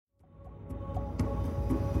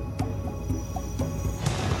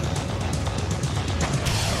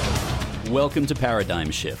Welcome to Paradigm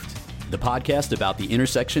Shift, the podcast about the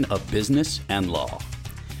intersection of business and law.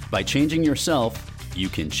 By changing yourself, you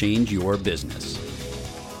can change your business.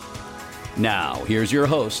 Now, here's your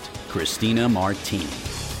host, Christina Martini.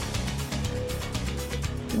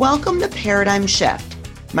 Welcome to Paradigm Shift.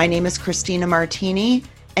 My name is Christina Martini,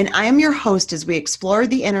 and I am your host as we explore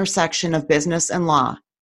the intersection of business and law.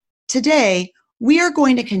 Today, we are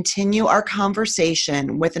going to continue our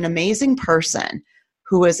conversation with an amazing person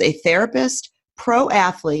who is a therapist, pro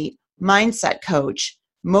athlete, mindset coach,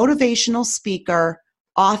 motivational speaker,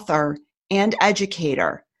 author, and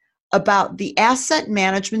educator about the asset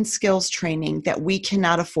management skills training that we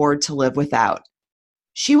cannot afford to live without.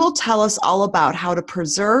 She will tell us all about how to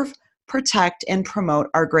preserve, protect, and promote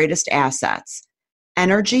our greatest assets: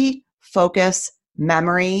 energy, focus,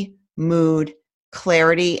 memory, mood,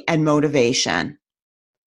 clarity, and motivation.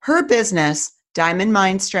 Her business, Diamond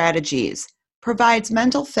Mind Strategies, provides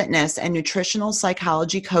mental fitness and nutritional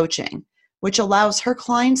psychology coaching, which allows her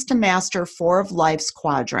clients to master 4 of life's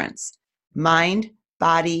quadrants: mind,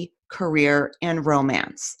 body, career, and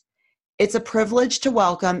romance. It's a privilege to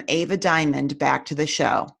welcome Ava Diamond back to the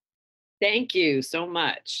show. Thank you so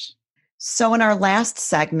much. So in our last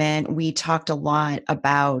segment, we talked a lot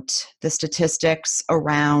about the statistics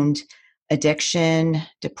around addiction,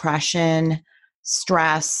 depression,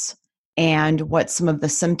 stress, and what some of the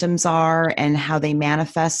symptoms are and how they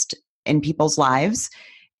manifest in people's lives.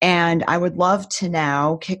 And I would love to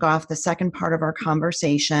now kick off the second part of our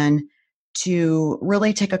conversation to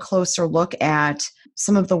really take a closer look at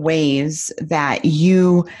some of the ways that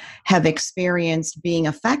you have experienced being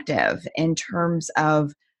effective in terms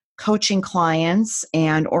of coaching clients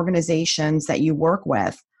and organizations that you work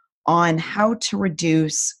with on how to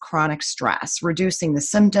reduce chronic stress, reducing the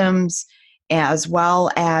symptoms, as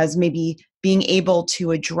well as maybe being able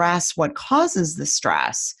to address what causes the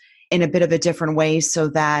stress in a bit of a different way so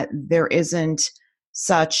that there isn't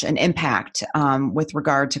such an impact with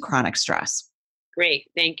regard to chronic stress. Great.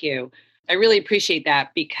 Thank you. I really appreciate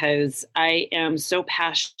that because I am so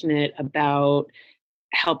passionate about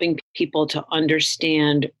helping people to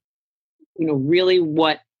understand, really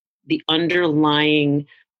what the underlying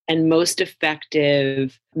and most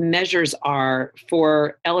effective measures are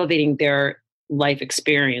for elevating their life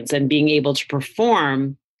experience and being able to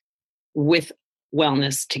perform with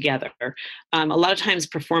wellness together. A lot of times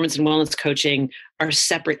performance and wellness coaching are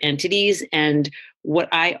separate entities, and what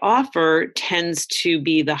I offer tends to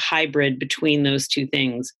be the hybrid between those two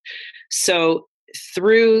things. So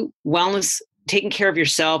through wellness, taking care of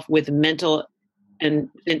yourself with mental and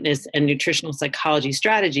fitness and nutritional psychology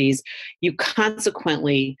strategies, you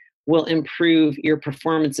consequently will improve your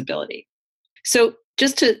performance ability. So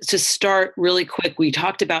just to start really quick, we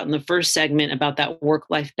talked about in the first segment about that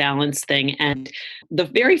work-life balance thing. And the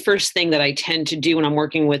very first thing that I tend to do when I'm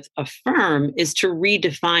working with a firm is to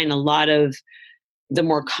redefine a lot of the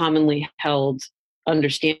more commonly held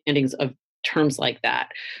understandings of terms like that.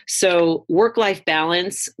 So work-life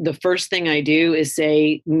balance, the first thing I do is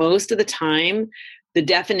say most of the time, the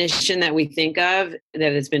definition that we think of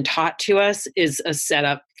that has been taught to us is a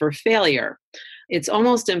setup for failure. It's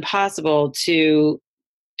almost impossible to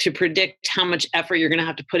predict how much effort you're going to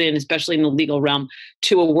have to put in, especially in the legal realm,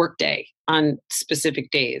 to a workday on specific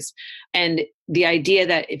days. And the idea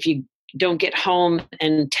that if you don't get home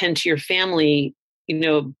and tend to your family,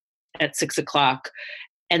 at 6 o'clock,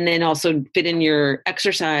 and then also fit in your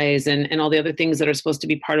exercise and all the other things that are supposed to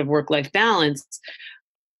be part of work-life balance,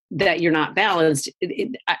 that you're not balanced.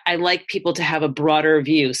 I like people to have a broader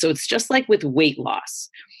view. So it's just like with weight loss.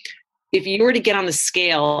 If you were to get on the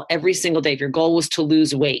scale every single day, if your goal was to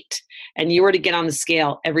lose weight and you were to get on the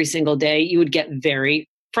scale every single day, you would get very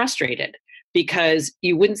frustrated because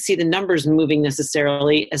you wouldn't see the numbers moving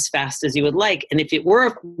necessarily as fast as you would like. And if it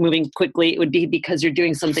were moving quickly, it would be because you're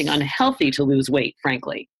doing something unhealthy to lose weight,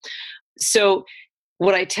 frankly. So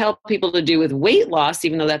what I tell people to do with weight loss,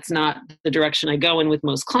 even though that's not the direction I go in with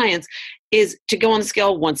most clients, is to go on the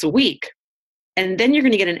scale once a week. And then you're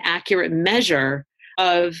going to get an accurate measure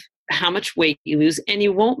of how much weight you lose, and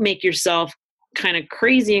you won't make yourself kind of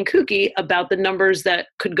crazy and kooky about the numbers that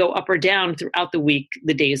could go up or down throughout the week,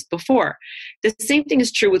 the days before. The same thing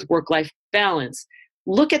is true with work-life balance.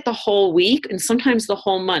 Look at the whole week and sometimes the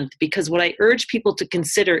whole month, because what I urge people to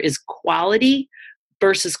consider is quality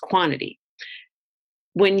versus quantity.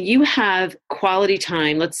 When you have quality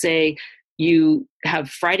time, let's say you have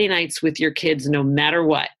Friday nights with your kids no matter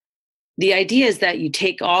what, the idea is that you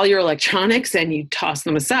take all your electronics and you toss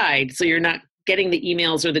them aside so you're not getting the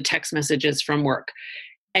emails or the text messages from work.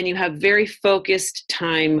 And you have very focused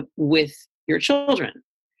time with your children.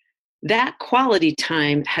 that quality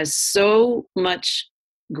time has so much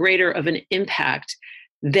greater of an impact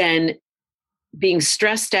than being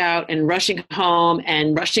stressed out and rushing home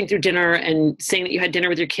and rushing through dinner and saying that you had dinner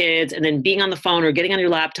with your kids and then being on the phone or getting on your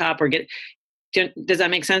laptop or does that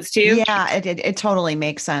make sense to you? Yeah, it totally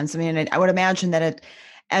makes sense. I mean, I would imagine that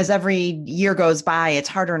as every year goes by, it's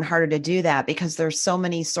harder and harder to do that because there's so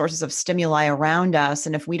many sources of stimuli around us.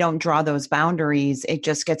 And if we don't draw those boundaries, it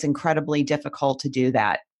just gets incredibly difficult to do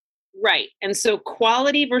that. Right. And so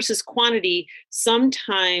quality versus quantity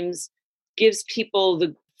sometimes gives people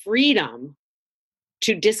the freedom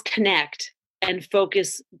to disconnect and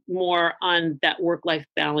focus more on that work-life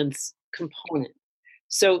balance component.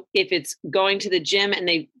 So if it's going to the gym and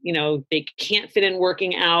they can't fit in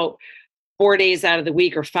working out 4 days out of the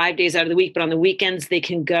week or 5 days out of the week, but on the weekends they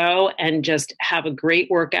can go and just have a great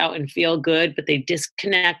workout and feel good, but they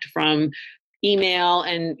disconnect from email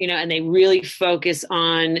and they really focus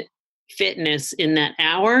on fitness in that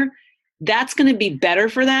hour, that's going to be better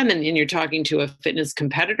for them. And you're talking to a fitness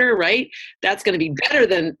competitor, right? That's going to be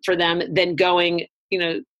better for them than going,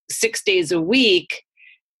 6 days a week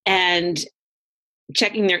and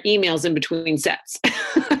checking their emails in between sets.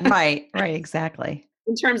 Right, exactly.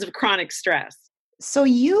 In terms of chronic stress. So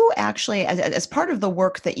you actually, as part of the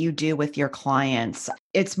work that you do with your clients,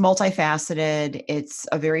 it's multifaceted. It's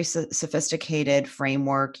a very sophisticated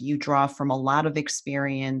framework. You draw from a lot of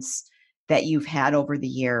experience that you've had over the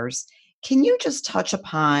years. Can you just touch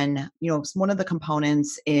upon, one of the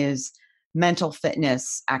components is mental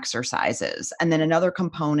fitness exercises, and then another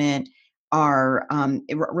component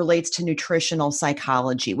it relates to nutritional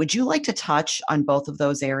psychology. Would you like to touch on both of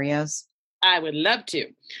those areas? I would love to,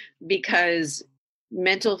 because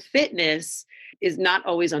mental fitness is not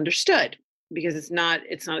always understood because it's not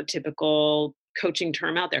a typical coaching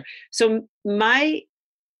term out there. So my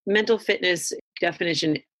mental fitness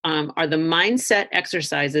definition are the mindset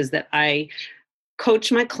exercises that I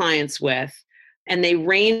coach my clients with, and they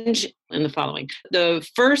range in the following. The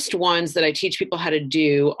first ones that I teach people how to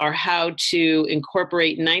do are how to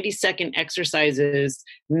incorporate 90-second exercises,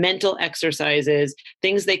 mental exercises,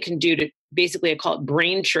 things they can do to basically, I call it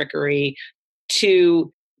brain trickery,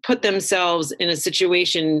 to put themselves in a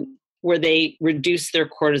situation where they reduce their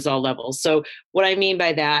cortisol levels. So what I mean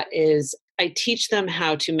by that is I teach them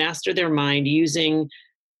how to master their mind using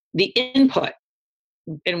the input.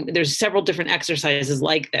 And there's several different exercises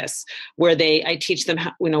like this where I teach them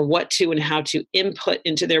how, what to and how to input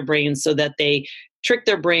into their brains so that they trick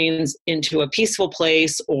their brains into a peaceful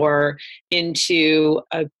place or into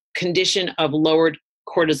a condition of lowered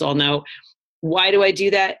cortisol. Now, why do I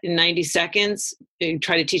do that in 90 seconds? I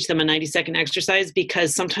try to teach them a 90-second exercise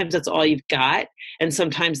because sometimes that's all you've got. And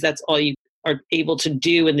sometimes that's all you are able to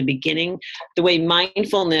do in the beginning. The way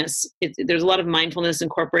mindfulness, there's a lot of mindfulness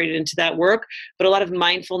incorporated into that work, but a lot of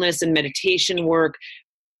mindfulness and meditation work,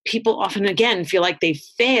 people often, again, feel like they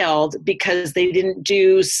failed because they didn't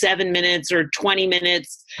do 7 minutes or 20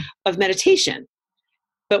 minutes of meditation.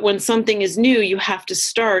 But when something is new, you have to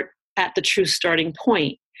start at the true starting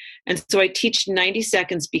point. And so I teach 90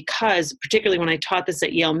 seconds because, particularly when I taught this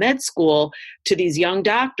at Yale Med School to these young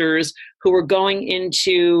doctors who were going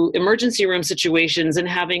into emergency room situations and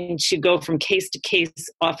having to go from case to case,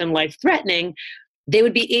 often life-threatening, they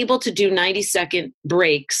would be able to do 90-second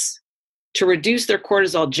breaks to reduce their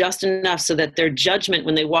cortisol just enough so that their judgment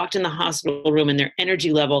when they walked in the hospital room and their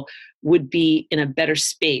energy level would be in a better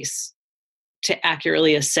space to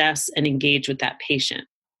accurately assess and engage with that patient.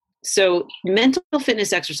 So mental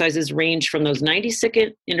fitness exercises range from those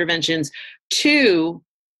 90-second interventions to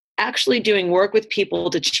actually doing work with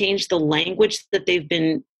people to change the language that they've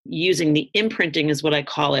been using. The imprinting is what I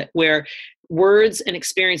call it, where words and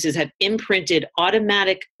experiences have imprinted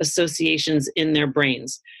automatic associations in their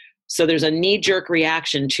brains. So there's a knee-jerk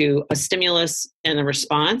reaction to a stimulus and a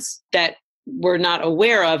response that we're not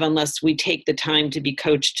aware of unless we take the time to be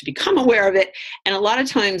coached to become aware of it. And a lot of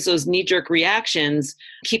times those knee-jerk reactions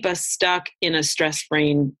keep us stuck in a stress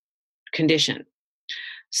brain condition.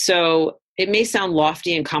 So it may sound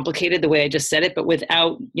lofty and complicated the way I just said it, but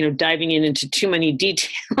without diving into too many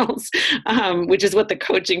details, which is what the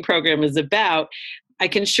coaching program is about, I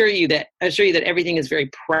can assure you that everything is very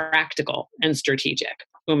practical and strategic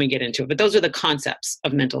when we get into it. But those are the concepts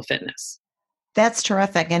of mental fitness. That's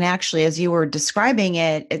terrific. And actually, as you were describing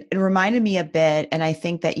it, it reminded me a bit, and I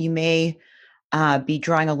think that you may be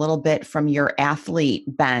drawing a little bit from your athlete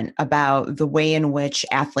bent about the way in which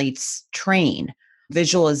athletes train,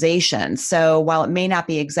 visualization. So while it may not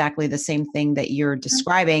be exactly the same thing that you're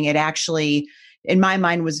describing, it actually, in my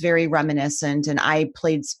mind, was very reminiscent. And I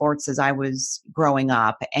played sports as I was growing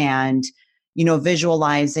up. And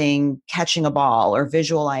visualizing catching a ball or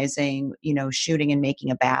visualizing, shooting and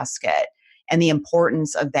making a basket, and the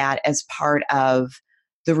importance of that as part of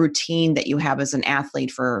the routine that you have as an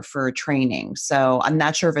athlete for training. So I'm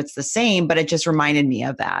not sure if it's the same, but it just reminded me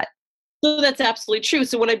of that. So that's absolutely true.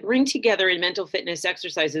 So what I bring together in mental fitness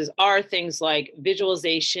exercises are things like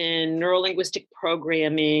visualization, neurolinguistic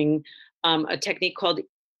programming,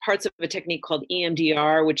 parts of a technique called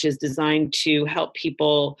EMDR, which is designed to help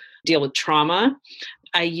people deal with trauma.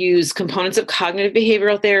 I use components of cognitive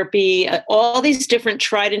behavioral therapy, all these different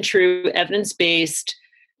tried and true evidence-based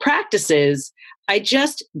practices. I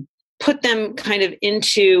just put them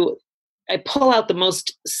I pull out the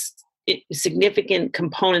most significant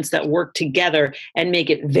components that work together and make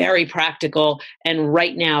it very practical. And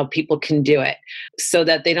right now people can do it so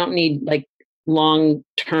that they don't need like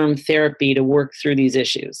long-term therapy to work through these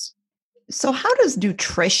issues. So how does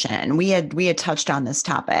nutrition, we had touched on this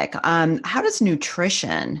topic, how does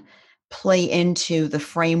nutrition play into the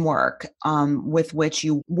framework with which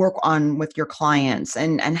you work on with your clients?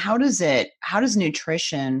 And how does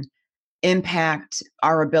nutrition impact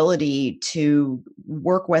our ability to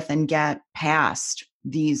work with and get past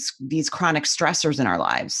these chronic stressors in our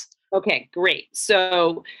lives? Okay, great.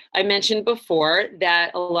 So I mentioned before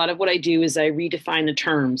that a lot of what I do is I redefine the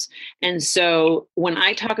terms. And so when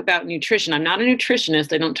I talk about nutrition, I'm not a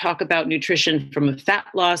nutritionist. I don't talk about nutrition from a fat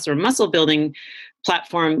loss or muscle building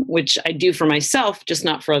platform, which I do for myself, just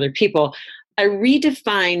not for other people. I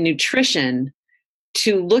redefine nutrition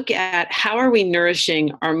to look at how are we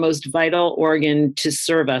nourishing our most vital organ to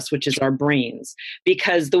serve us, which is our brains.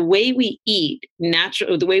 Because the way we eat,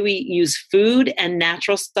 the way we use food and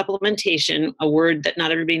natural supplementation, a word that not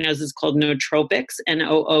everybody knows is called nootropics,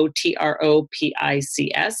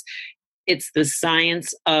 Nootropics. It's the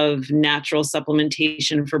science of natural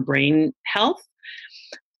supplementation for brain health.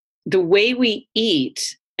 The way we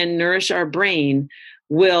eat and nourish our brain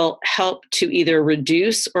will help to either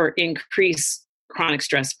reduce or increase chronic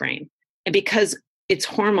stress brain. And because it's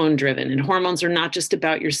hormone driven, and hormones are not just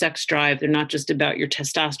about your sex drive, they're not just about your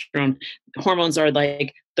testosterone. Hormones are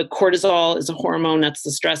like the cortisol is a hormone, that's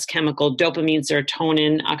the stress chemical, dopamine,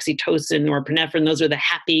 serotonin, oxytocin, norepinephrine, those are the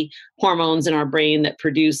happy hormones in our brain that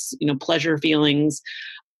produce, pleasure feelings.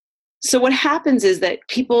 So what happens is that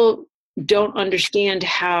people don't understand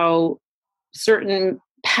how certain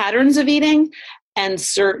patterns of eating and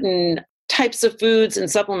certain types of foods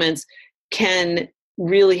and supplements can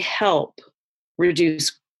really help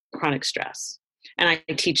reduce chronic stress. And I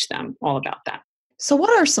teach them all about that. So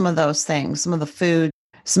what are some of those things, some of the food,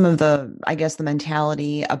 some of the, I guess, the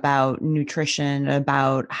mentality about nutrition,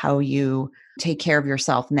 about how you take care of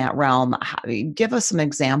yourself in that realm? Give us some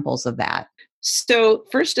examples of that. So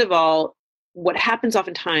first of all, what happens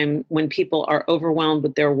oftentimes when people are overwhelmed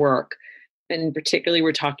with their work, and particularly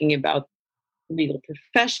we're talking about the legal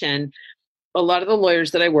profession, a lot of the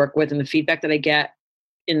lawyers that I work with and the feedback that I get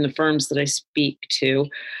in the firms that I speak to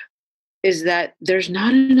is that there's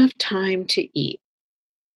not enough time to eat,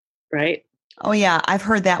 right? Oh yeah, I've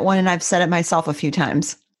heard that one and I've said it myself a few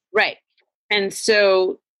times. Right. And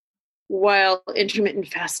so while intermittent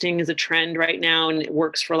fasting is a trend right now and it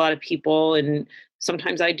works for a lot of people, and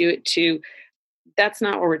sometimes I do it too, that's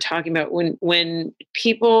not what we're talking about. When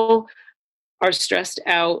people are stressed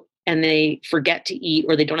out and they forget to eat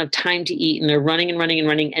or they don't have time to eat and they're running and running and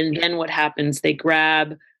running. And then what happens? They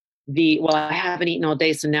grab I haven't eaten all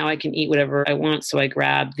day, so now I can eat whatever I want. So I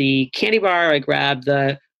grab the candy bar, I grab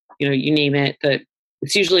the, you name it,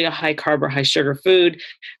 it's usually a high carb or high sugar food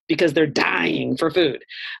because they're dying for food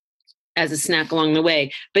as a snack along the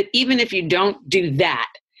way. But even if you don't do that,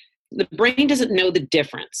 the brain doesn't know the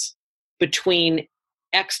difference between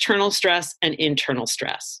external stress and internal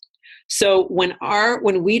stress. So when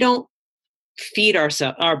we don't feed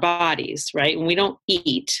our bodies, right? When we don't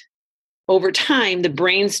eat, over time, the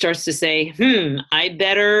brain starts to say, I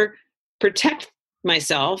better protect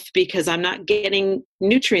myself because I'm not getting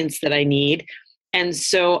nutrients that I need. And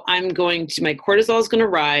so my cortisol is going to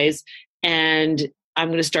rise and I'm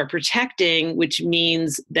going to start protecting, which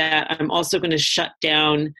means that I'm also going to shut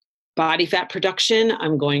down body fat production.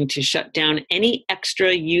 I'm going to shut down any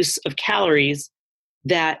extra use of calories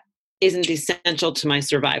that isn't essential to my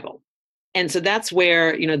survival. And so that's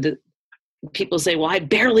where, the people say, well, I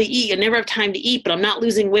barely eat. I never have time to eat, but I'm not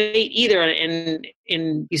losing weight either. And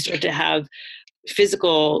you start to have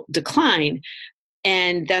physical decline.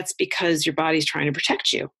 And that's because your body's trying to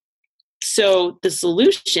protect you. So the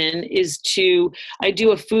solution is I do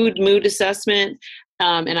a food mood assessment.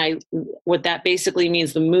 What that basically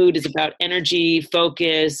means, the mood is about energy,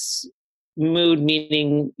 focus, mood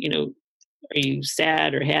meaning, are you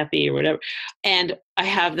sad or happy or whatever? And I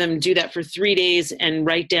have them do that for 3 days and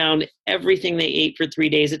write down everything they ate for 3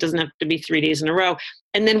 days. It doesn't have to be 3 days in a row.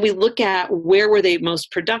 And then we look at where were they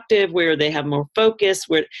most productive, where they have more focus,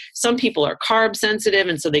 where some people are carb sensitive,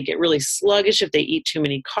 and so they get really sluggish if they eat too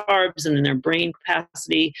many carbs, and then their brain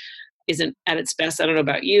capacity isn't at its best. I don't know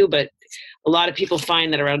about you, but a lot of people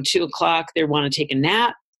find that around 2:00, they want to take a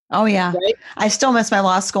nap. Oh, yeah. Right? I still miss my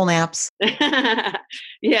law school naps.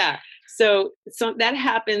 Yeah. So that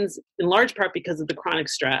happens in large part because of the chronic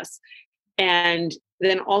stress. And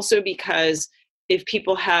then also because if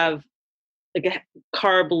people have like a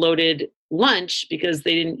carb loaded lunch because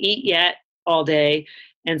they didn't eat yet all day,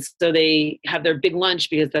 and so they have their big lunch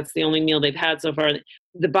because that's the only meal they've had so far,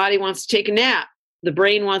 the body wants to take a nap. The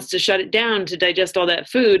brain wants to shut it down to digest all that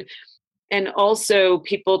food. And also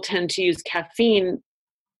people tend to use caffeine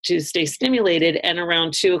to stay stimulated, and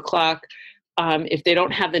around 2:00, if they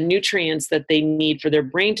don't have the nutrients that they need for their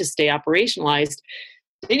brain to stay operationalized,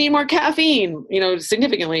 they need more caffeine,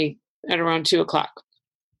 significantly at around 2:00.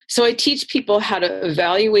 So I teach people how to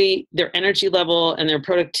evaluate their energy level and their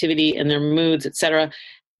productivity and their moods, et cetera,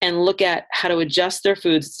 and look at how to adjust their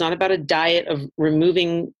foods. It's not about a diet of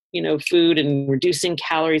removing, food and reducing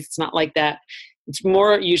calories. It's not like that. It's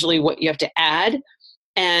more usually what you have to add,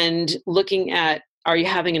 and looking at, are you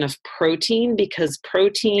having enough protein? Because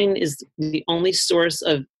protein is the only source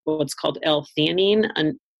of what's called L-theanine,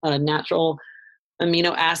 a natural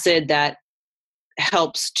amino acid that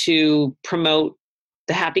helps to promote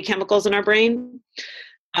the happy chemicals in our brain.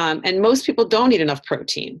 And most people don't eat enough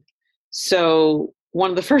protein. So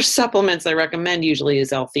one of the first supplements I recommend usually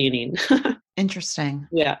is L-theanine. Interesting.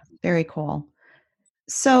 Yeah. Very cool.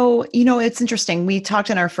 So, it's interesting. We talked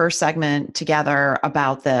in our first segment together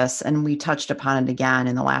about this, and we touched upon it again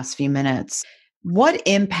in the last few minutes. What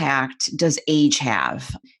impact does age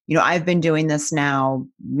have? I've been doing this now,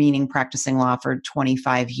 meaning practicing law, for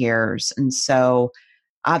 25 years. And so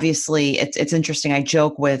obviously it's interesting. I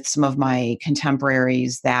joke with some of my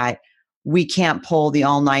contemporaries that we can't pull the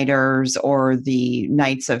all-nighters or the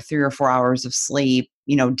nights of 3 or 4 hours of sleep,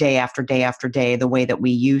 day after day after day, the way that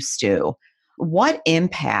we used to. What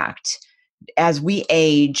impact, as we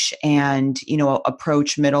age and,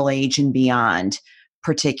 approach middle age and beyond,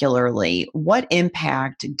 particularly, what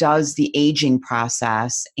impact does the aging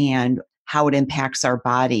process and how it impacts our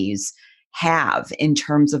bodies have in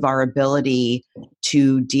terms of our ability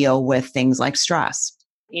to deal with things like stress?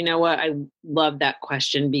 You know what? I love that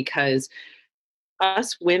question, because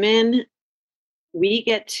us women, we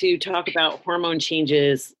get to talk about hormone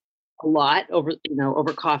changes a lot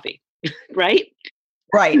over coffee, right?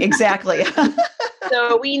 Right, exactly.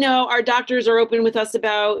 So we know our doctors are open with us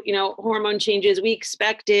about, hormone changes. We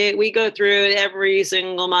expect it. We go through it every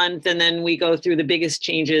single month, and then we go through the biggest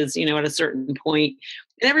changes, at a certain point,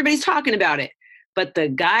 and everybody's talking about it. But the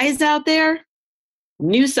guys out there,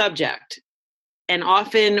 new subject, and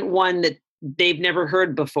often one that they've never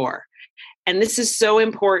heard before. And this is so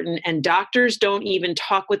important. And doctors don't even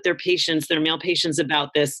talk with their patients, their male patients,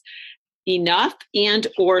 about this enough, and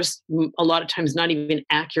or a lot of times not even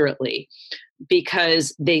accurately,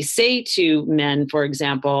 because they say to men, for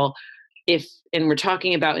example, and we're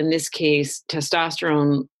talking about, in this case,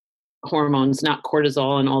 testosterone hormones, not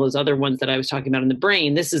cortisol and all those other ones that I was talking about in the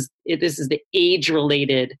brain. This is the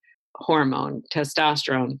age-related hormone,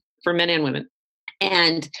 testosterone, for men and women.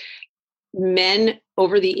 And men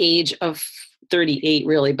over the age of 38,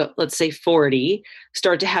 really, but let's say 40,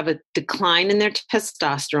 start to have a decline in their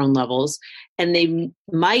testosterone levels, and they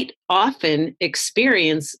might often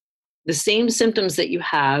experience the same symptoms that you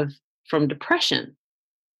have from depression.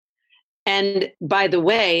 And by the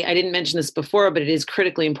way, I didn't mention this before, but it is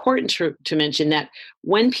critically important to mention that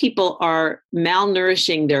when people are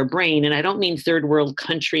malnourishing their brain, and I don't mean third world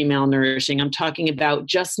country malnourishing, I'm talking about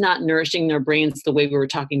just not nourishing their brains the way we were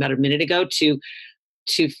talking about a minute ago, to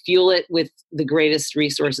fuel it with the greatest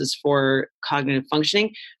resources for cognitive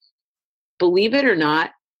functioning. Believe it or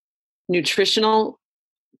not, nutritional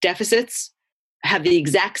deficits have the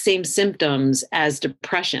exact same symptoms as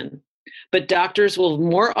depression. But doctors will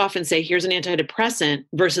more often say, here's an antidepressant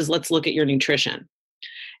versus let's look at your nutrition.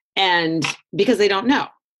 And because they don't know,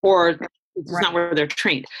 or it's not where they're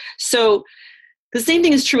trained. So the same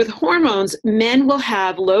thing is true with hormones. Men will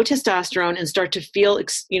have low testosterone and start to feel,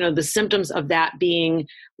 the symptoms of that being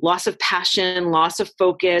loss of passion, loss of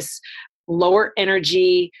focus, lower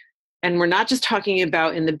energy. And we're not just talking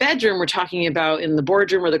about in the bedroom, we're talking about in the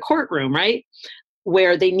boardroom or the courtroom, right?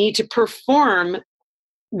 Where they need to perform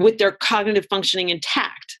with their cognitive functioning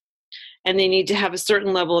intact. And they need to have a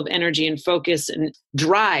certain level of energy and focus and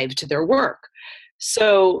drive to their work.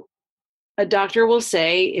 So a doctor will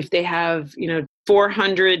say if they have,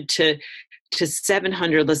 400 to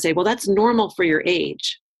 700, let's say, well, that's normal for your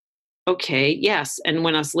age. Okay, yes. And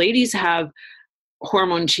when us ladies have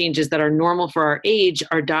hormone changes that are normal for our age,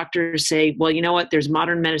 our doctors say, well, you know what? There's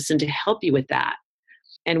modern medicine to help you with that.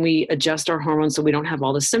 And we adjust our hormones so we don't have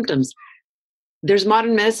all the symptoms. There's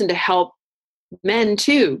modern medicine to help men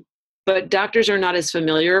too, but doctors are not as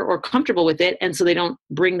familiar or comfortable with it, and so they don't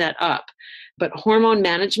bring that up. But hormone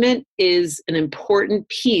management is an important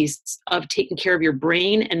piece of taking care of your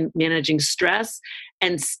brain and managing stress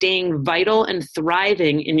and staying vital and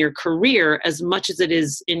thriving in your career as much as it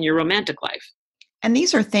is in your romantic life. And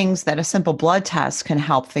these are things that a simple blood test can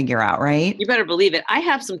help figure out, right? You better believe it. I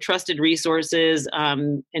have some trusted resources,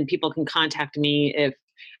 and people can contact me if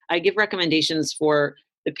I give recommendations for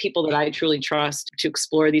the people that I truly trust to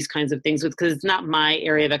explore these kinds of things with, because it's not my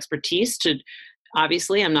area of expertise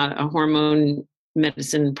obviously, I'm not a hormone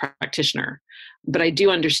medicine practitioner, but I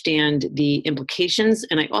do understand the implications.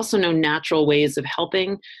 And I also know natural ways of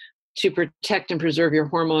helping to protect and preserve your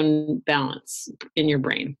hormone balance in your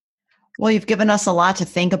brain. Well, you've given us a lot to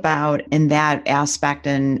think about in that aspect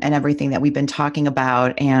and everything that we've been talking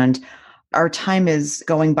about. And our time is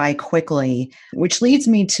going by quickly, which leads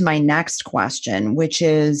me to my next question, which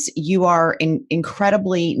is you are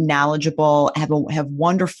incredibly knowledgeable, have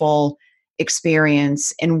wonderful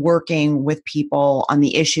experience in working with people on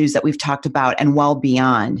the issues that we've talked about and well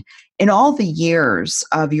beyond. In all the years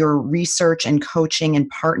of your research and coaching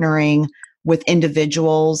and partnering with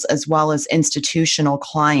individuals as well as institutional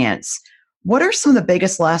clients, what are some of the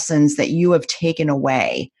biggest lessons that you have taken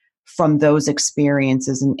away from those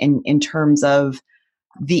experiences in terms of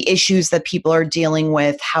the issues that people are dealing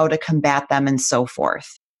with, how to combat them, and so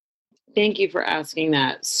forth? Thank you for asking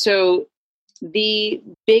that. So the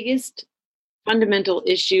biggest fundamental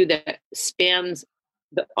issue that spans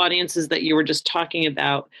the audiences that you were just talking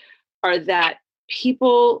about are that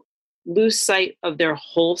people lose sight of their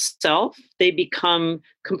whole self. They become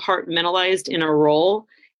compartmentalized in a role.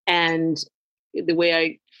 And the way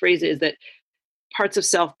I phrase it is that parts of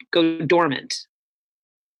self go dormant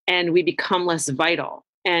and we become less vital.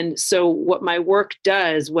 And so what my work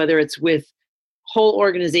does, whether it's with whole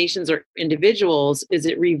organizations or individuals, is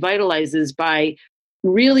it revitalizes by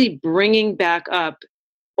really bringing back up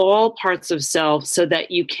all parts of self so that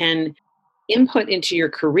you can input into your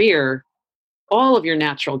career all of your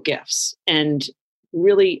natural gifts and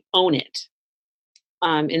really own it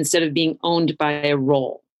instead of being owned by a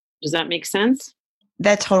role. Does that make sense?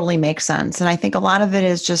 That totally makes sense. And I think a lot of it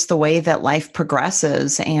is just the way that life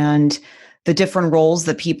progresses and the different roles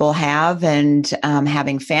that people have and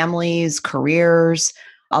having families, careers,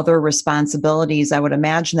 other responsibilities. I would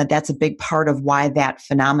imagine that that's a big part of why that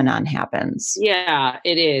phenomenon happens. Yeah,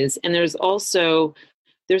 it is. And there's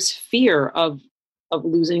fear of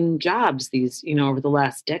losing jobs over the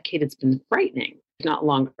last decade. It's been frightening, if not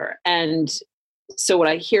longer. And so what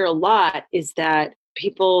I hear a lot is that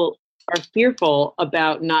people are fearful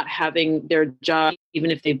about not having their job, even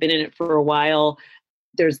if they've been in it for a while.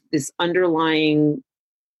 There's this underlying,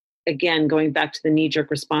 again, going back to the knee-jerk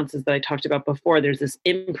responses that I talked about before, there's this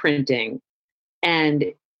imprinting.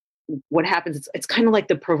 And what happens, it's kind of like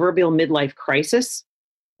the proverbial midlife crisis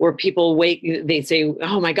where people they say,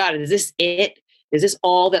 oh my God, is this it? Is this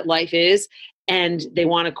all that life is? And they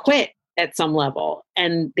want to quit at some level.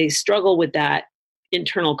 And they struggle with that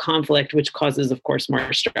internal conflict, which causes, of course,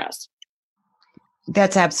 more stress.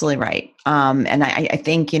 That's absolutely right. And I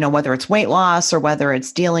think, whether it's weight loss or whether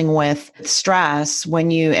it's dealing with stress,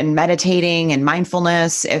 and meditating and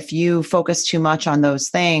mindfulness, if you focus too much on those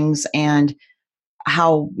things and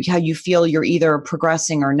how you feel you're either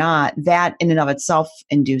progressing or not, that in and of itself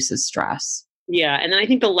induces stress. Yeah. And then I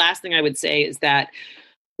think the last thing I would say is that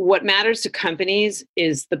what matters to companies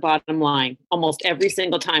is the bottom line almost every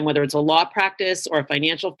single time, whether it's a law practice or a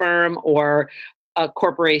financial firm or a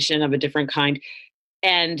corporation of a different kind.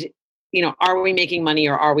 And, are we making money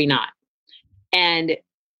or are we not? And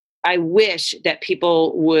I wish that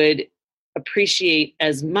people would appreciate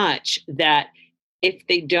as much that if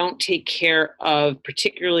they don't take care of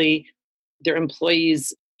particularly their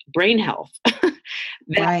employees' brain health,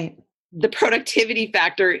 right, the productivity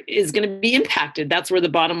factor is going to be impacted. That's where the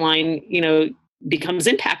bottom line, becomes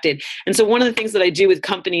impacted. And so one of the things that I do with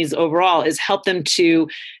companies overall is help them to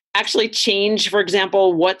actually change, for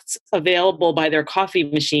example, what's available by their coffee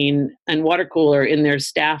machine and water cooler in their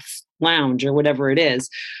staff lounge or whatever it is.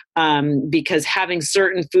 Because having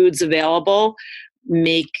certain foods available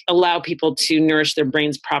allow people to nourish their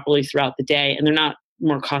brains properly throughout the day. And they're not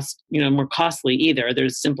more costly either.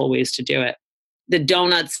 There's simple ways to do it. The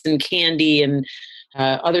donuts and candy and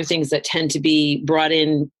other things that tend to be brought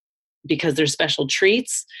in because they're special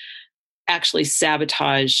treats actually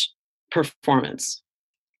sabotage performance.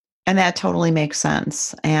 And that totally makes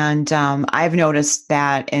sense. And I've noticed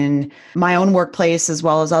that in my own workplace, as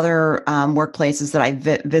well as other workplaces that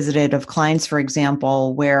I've visited of clients, for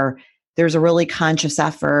example, where there's a really conscious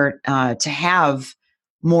effort to have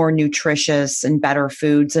more nutritious and better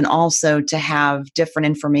foods, and also to have different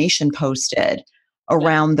information posted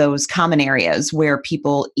around those common areas where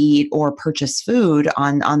people eat or purchase food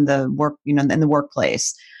on the work, in the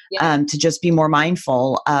workplace, to just be more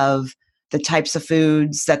mindful of the types of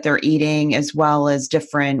foods that they're eating, as well as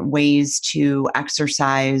different ways to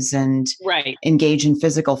exercise and engage in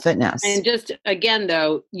physical fitness. And just again,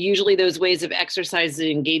 though, usually those ways of exercise and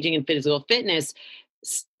engaging in physical fitness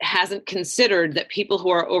hasn't considered that people who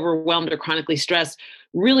are overwhelmed or chronically stressed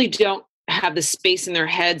really don't have the space in their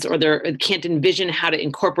heads, or they can't envision how to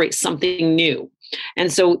incorporate something new.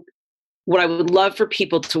 And so what I would love for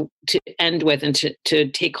people to end with and to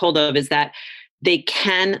take hold of is that they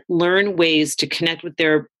can learn ways to connect with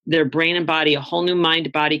their brain and body, a whole new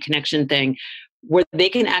mind-body connection thing, where they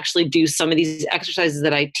can actually do some of these exercises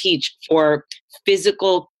that I teach for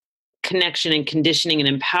physical connection and conditioning and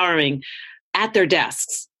empowering at their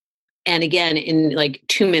desks. And again, in like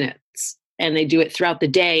 2 minutes. And they do it throughout the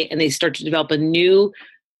day, and they start to develop a new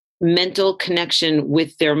mental connection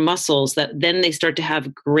with their muscles that then they start to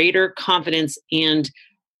have greater confidence and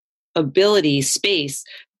ability, space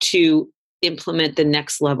to implement the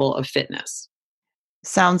next level of fitness.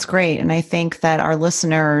 Sounds great. And I think that our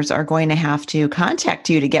listeners are going to have to contact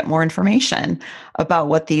you to get more information about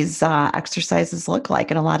what these exercises look like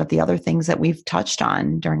and a lot of the other things that we've touched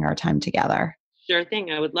on during our time together. Sure thing.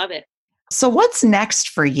 I would love it. So what's next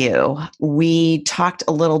for you? We talked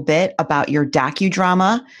a little bit about your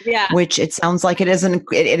docudrama, which it sounds like it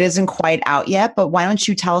isn't quite out yet, but why don't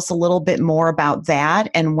you tell us a little bit more about that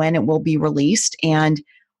and when it will be released and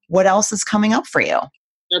what else is coming up for you?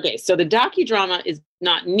 Okay, so the docudrama is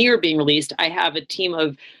not near being released. I have a team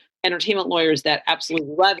of entertainment lawyers that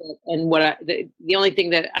absolutely love it. And the only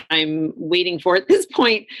thing that I'm waiting for at this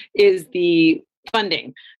point is the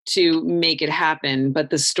funding to make it happen. But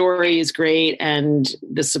the story is great and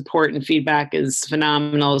the support and feedback is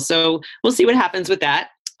phenomenal. So we'll see what happens with that.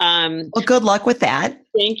 Well, good luck with that.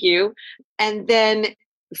 Thank you. And then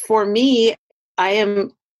for me, I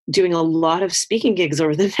am doing a lot of speaking gigs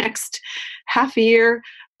over the next half a year.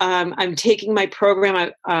 I'm taking my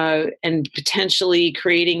program and potentially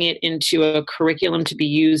creating it into a curriculum to be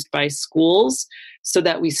used by schools so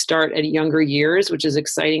that we start at younger years, which is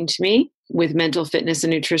exciting to me, with mental fitness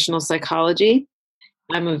and nutritional psychology.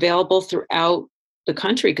 I'm available throughout the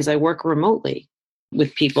country because I work remotely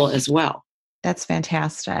with people as well. That's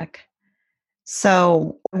fantastic.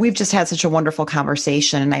 So we've just had such a wonderful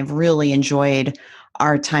conversation, and I've really enjoyed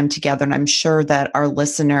our time together, and I'm sure that our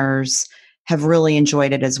listeners have really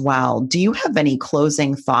enjoyed it as well. Do you have any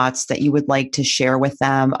closing thoughts that you would like to share with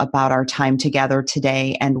them about our time together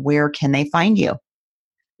today, and where can they find you?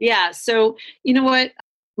 Yeah. So, you know what?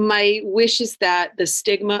 My wish is that the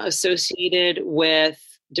stigma associated with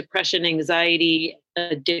depression, anxiety,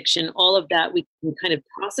 addiction, all of that, we can kind of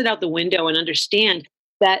toss it out the window and understand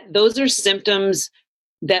that those are symptoms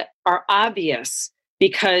that are obvious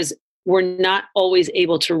because we're not always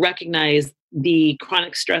able to recognize the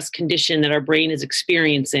chronic stress condition that our brain is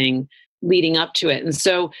experiencing leading up to it. And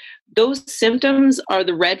so those symptoms are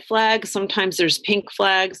the red flags. Sometimes there's pink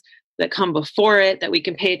flags that come before it that we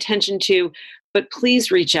can pay attention to, but please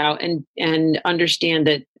reach out and understand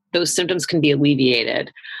that those symptoms can be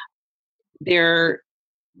alleviated. There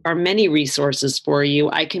are many resources for you.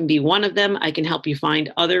 I can be one of them. I can help you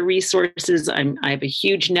find other resources. I have a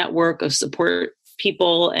huge network of support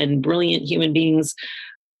people and brilliant human beings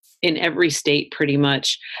in every state pretty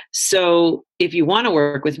much. So if you want to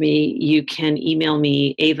work with me, you can email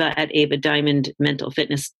me,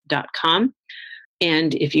 ava@avadiamondmentalfitness.com.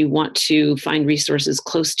 And if you want to find resources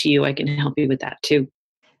close to you, I can help you with that too.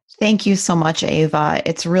 Thank you so much, Ava.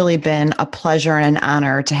 It's really been a pleasure and an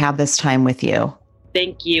honor to have this time with you.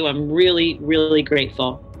 Thank you. I'm really, really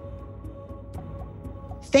grateful.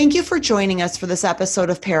 Thank you for joining us for this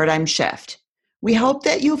episode of Paradigm Shift. We hope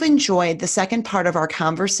that you've enjoyed the second part of our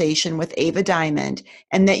conversation with Ava Diamond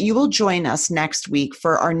and that you will join us next week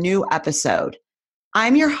for our new episode.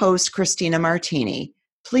 I'm your host, Christina Martini.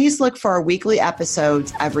 Please look for our weekly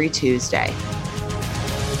episodes every Tuesday.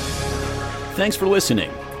 Thanks for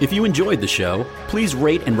listening. If you enjoyed the show, please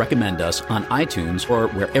rate and recommend us on iTunes or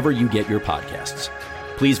wherever you get your podcasts.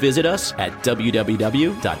 Please visit us at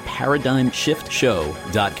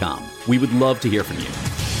www.paradigmshiftshow.com. We would love to hear from you.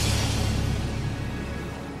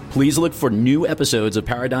 Please look for new episodes of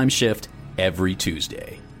Paradigm Shift every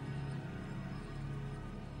Tuesday.